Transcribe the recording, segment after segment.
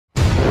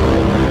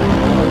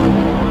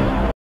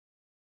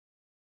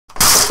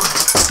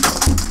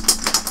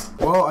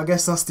Well, I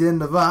guess that's the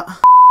end of that.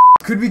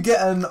 Could we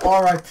get an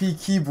RIP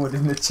keyboard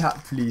in the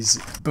chat, please?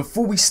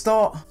 Before we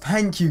start,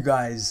 thank you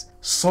guys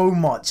so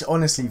much.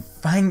 Honestly,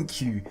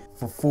 thank you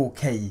for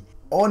 4K.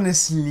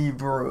 Honestly,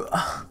 bro,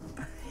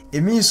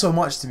 it means so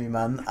much to me,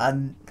 man.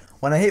 And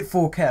when I hit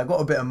 4K, I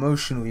got a bit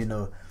emotional, you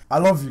know. I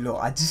love you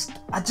lot. I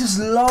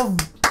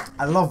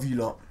love you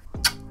lot.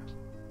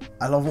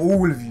 I love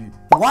all of you.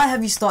 Why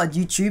have you started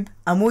YouTube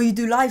and will you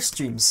do live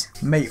streams?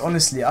 Mate,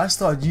 honestly, I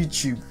started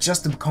YouTube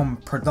just to become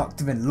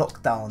productive in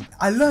lockdown.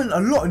 I learned a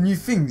lot of new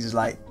things,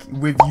 like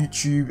with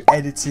YouTube,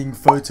 editing,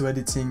 photo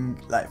editing,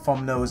 like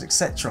thumbnails,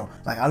 etc.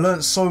 Like, I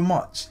learned so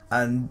much.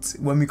 And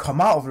when we come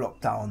out of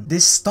lockdown,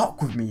 this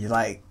stuck with me.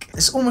 Like,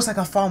 it's almost like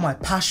I found my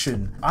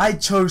passion. I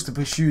chose to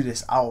pursue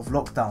this out of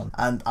lockdown,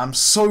 and I'm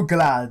so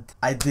glad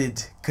I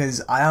did,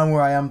 because I am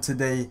where I am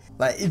today.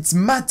 Like, it's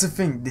mad to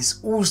think this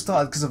all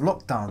started because of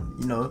lockdown,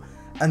 you know.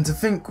 And to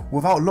think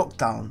without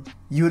lockdown,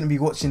 you wouldn't be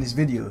watching this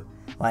video.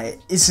 Like,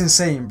 it's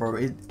insane,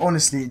 bro.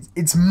 Honestly,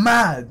 it's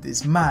mad.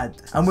 It's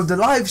mad. And with the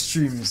live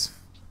streams,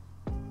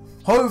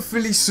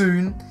 hopefully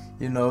soon,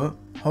 you know,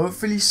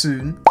 hopefully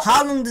soon.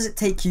 How long does it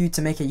take you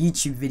to make a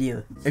YouTube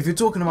video? If you're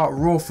talking about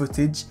raw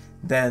footage,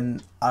 then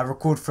I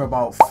record for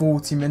about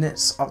 40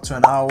 minutes up to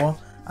an hour,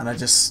 and I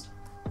just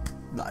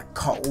like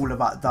cut all of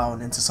that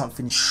down into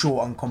something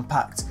short and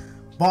compact.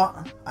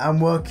 But I'm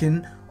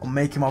working on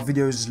making my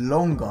videos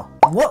longer.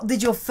 What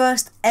did your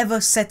first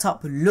ever setup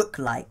look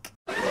like?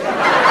 Yep,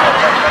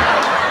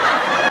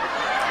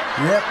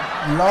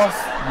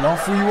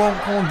 laugh all you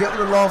want, come on, get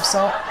all the laughs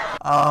out.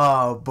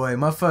 Oh boy,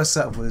 my first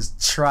setup was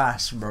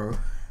trash, bro.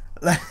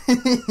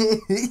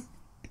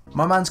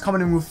 My man's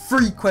coming in with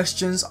 3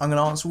 questions. I'm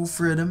gonna answer all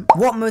 3 of them.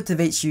 What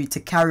motivates you to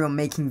carry on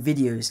making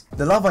videos?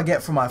 The love I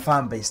get from my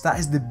fan base, that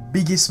is the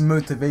biggest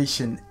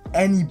motivation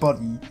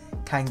anybody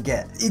can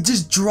get. It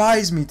just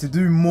drives me to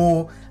do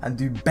more and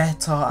do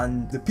better,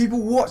 and the people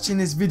watching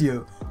this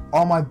video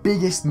are my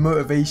biggest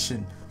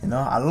motivation. You know,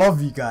 I love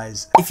you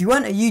guys. If you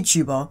weren't a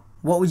YouTuber,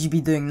 what would you be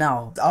doing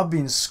now? I'll be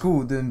in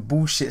school doing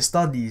bullshit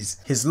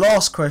studies. His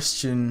last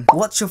question.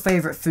 What's your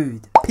favourite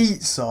food?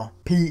 Pizza.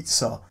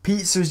 Pizza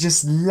is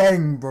just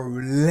leng, bro.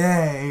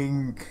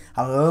 Leng.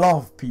 I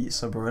love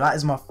pizza, bro. That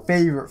is my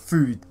favourite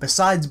food.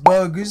 Besides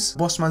burgers,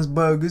 Bossman's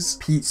burgers,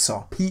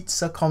 pizza.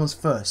 Pizza comes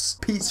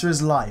first. Pizza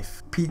is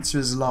life. Pizza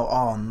is love.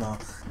 Oh no.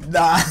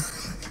 Nah.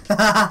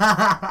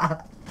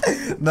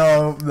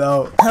 No.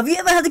 Have you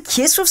ever had a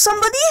kiss with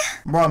somebody?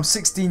 Bro, I'm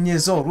 16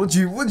 years old. What do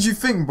you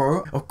think,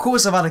 bro? Of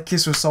course I've had a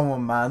kiss with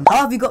someone, man. How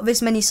have you got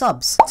this many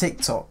subs?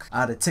 TikTok. I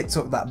had a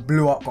TikTok that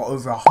blew up, got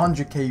over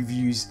 100k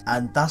views,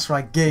 and that's where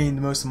I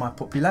gained most of my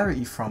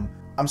popularity from.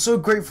 I'm so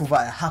grateful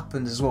that it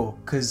happened as well,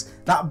 because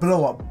that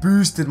blow up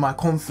boosted my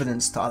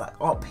confidence to like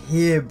up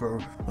here, bro.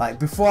 Like,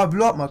 before I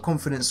blew up, my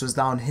confidence was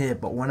down here,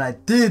 but when I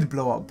did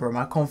blow up, bro,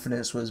 my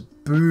confidence was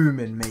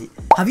booming, mate.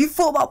 Have you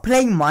thought about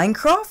playing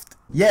Minecraft?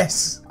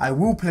 Yes, I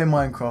will play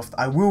Minecraft.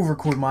 I will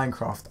record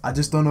Minecraft. I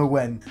just don't know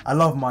when. I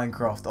love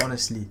Minecraft,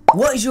 honestly.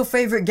 What is your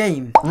favourite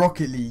game?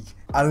 Rocket League.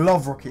 I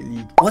love Rocket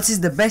League. What is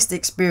the best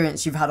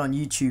experience you've had on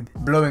YouTube?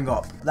 Blowing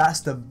up. That's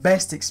the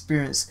best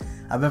experience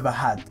I've ever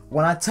had.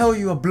 When I tell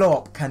you a blow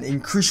up can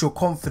increase your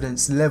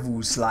confidence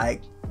levels,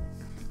 like,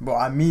 bro,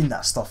 I mean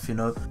that stuff, you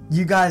know.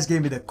 You guys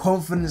gave me the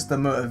confidence, the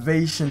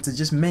motivation to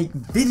just make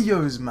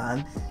videos,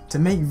 man. To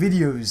make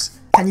videos.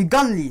 Can you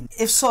gun lean?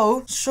 If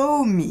so,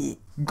 show me.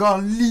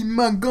 Gun lean,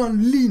 man,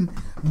 gun lean.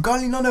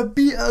 Gun lean on a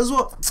beat as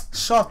well.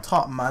 Shut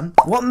up, man.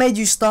 What made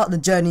you start the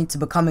journey to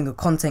becoming a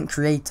content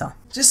creator?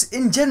 Just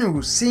in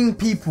general, seeing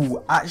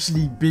people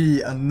actually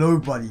be a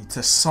nobody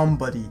to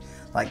somebody,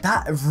 like,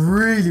 that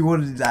really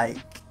wanted, like,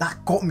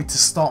 that got me to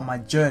start my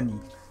journey.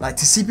 Like,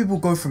 to see people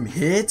go from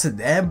here to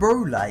there,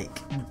 bro,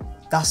 like,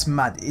 that's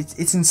mad.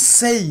 It's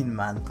insane,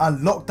 man. And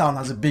lockdown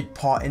has a big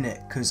part in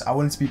it, because I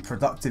wanted to be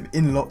productive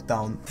in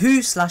lockdown.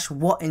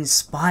 Who/what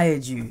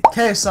inspired you?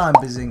 KSI and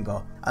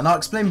Bazinga. And I'll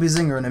explain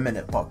Bazinga in a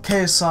minute, but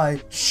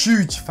KSI,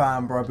 huge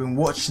fan, bro. I've been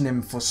watching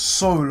him for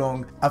so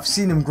long. I've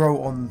seen him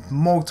grow on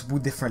multiple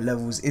different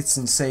levels. It's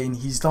insane.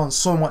 He's done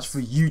so much for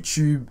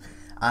YouTube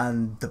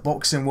and the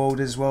boxing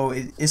world as well.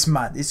 It's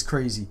mad. It's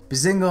crazy.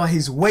 Bazinga,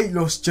 his weight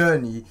loss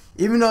journey,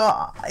 even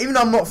though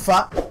I'm not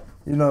fat,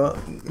 you know,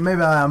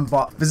 maybe I am,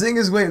 but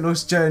Bazinga's weight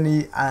loss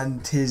journey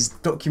and his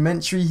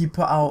documentary he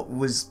put out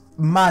was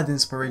mad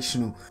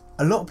inspirational.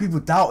 A lot of people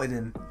doubted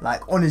him,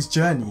 like, on his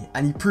journey,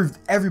 and he proved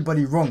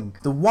everybody wrong.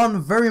 The one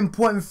very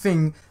important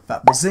thing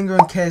that Bazinga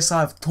and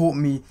KSI have taught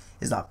me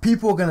is that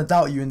people are gonna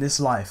doubt you in this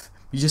life.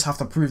 You just have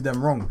to prove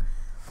them wrong.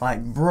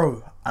 Like,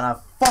 bro, and I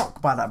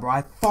fuck by that, bro.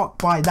 I fuck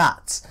by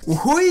that.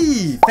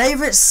 Whee!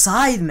 Favorite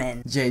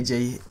sidemen?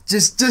 JJ,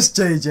 just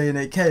JJ and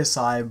it.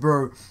 KSI,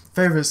 bro.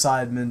 Favorite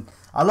sidemen.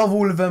 I love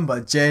all of them,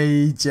 but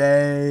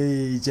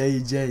JJ.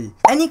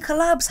 Any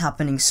collabs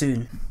happening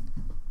soon?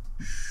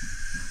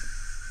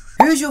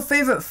 Who's your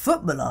favourite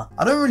footballer?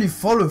 I don't really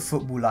follow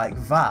football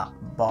like that,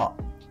 but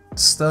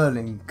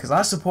Sterling, because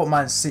I support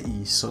Man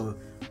City, so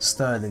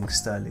Sterling,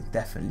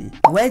 definitely.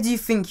 Where do you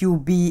think you'll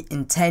be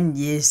in 10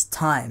 years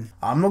time?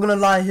 I'm not gonna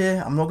lie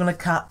here, I'm not gonna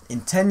cap.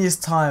 In 10 years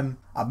time,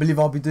 I believe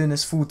I'll be doing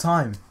this full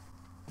time.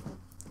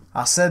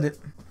 I said it.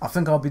 I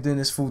think I'll be doing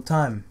this full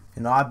time.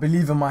 You know, I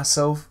believe in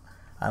myself,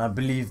 and I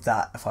believe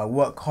that if I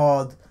work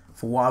hard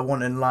for what I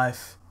want in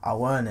life,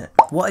 I'll earn it.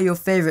 What are your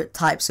favorite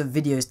types of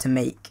videos to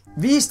make?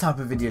 These type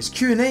of videos,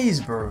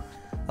 Q&As, bro.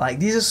 Like,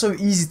 these are so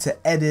easy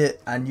to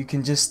edit, and you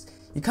can just,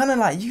 you kind of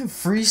like, you can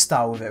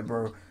freestyle with it,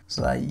 bro.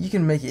 So like, you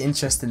can make it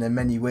interesting in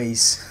many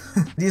ways.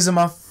 These are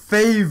my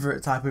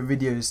favorite type of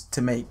videos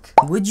to make.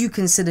 Would you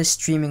consider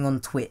streaming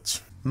on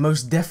Twitch?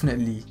 Most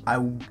definitely, I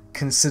will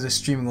consider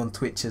streaming on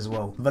Twitch as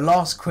well. The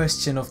last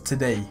question of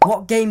today.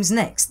 What game's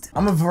next?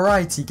 I'm a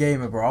variety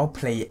gamer, bro. I'll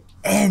play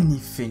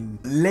anything.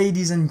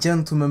 Ladies and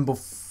gentlemen,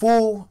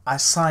 before I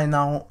sign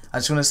out, I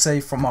just want to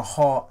say from my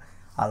heart,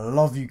 I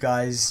love you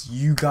guys.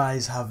 You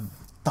guys have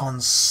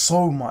done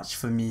so much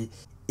for me.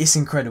 It's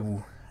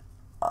incredible.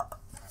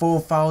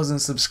 4,000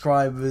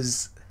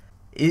 subscribers.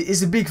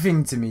 It's a big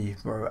thing to me,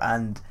 bro.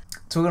 And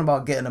talking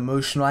about getting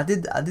emotional, I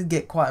did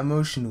get quite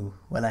emotional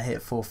when I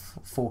hit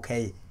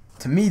 4K.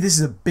 To me, this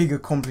is a big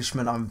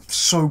accomplishment. I'm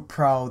so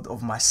proud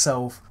of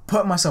myself.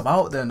 Put myself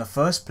out there in the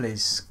first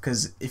place.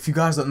 Because if you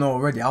guys don't know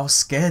already, I was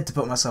scared to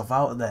put myself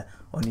out there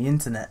on the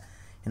internet.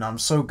 You know, I'm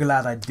so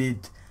glad I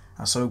did.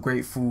 I'm so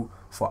grateful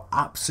for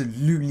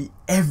absolutely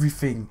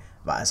everything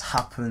that has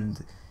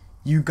happened.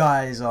 You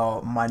guys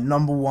are my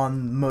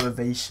 #1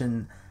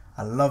 motivation.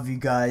 I love you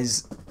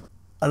guys.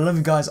 I love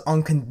you guys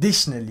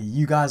unconditionally.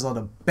 You guys are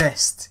the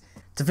best.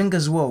 To think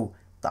as well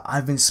that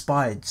I've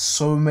inspired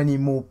so many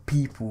more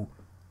people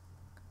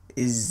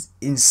is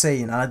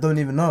insane, and I don't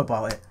even know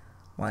about it.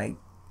 Like,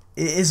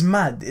 it is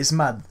mad. It's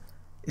mad.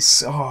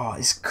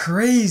 It's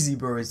crazy,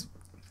 bro.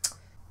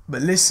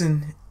 But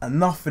listen,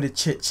 enough of the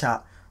chit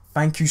chat.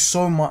 Thank you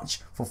so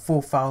much for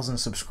 4,000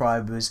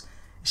 subscribers.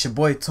 It's your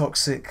boy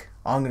Toxic.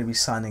 I'm gonna be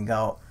signing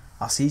out.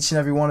 I'll see each and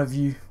every one of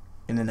you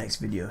in the next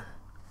video.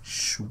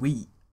 Sweet.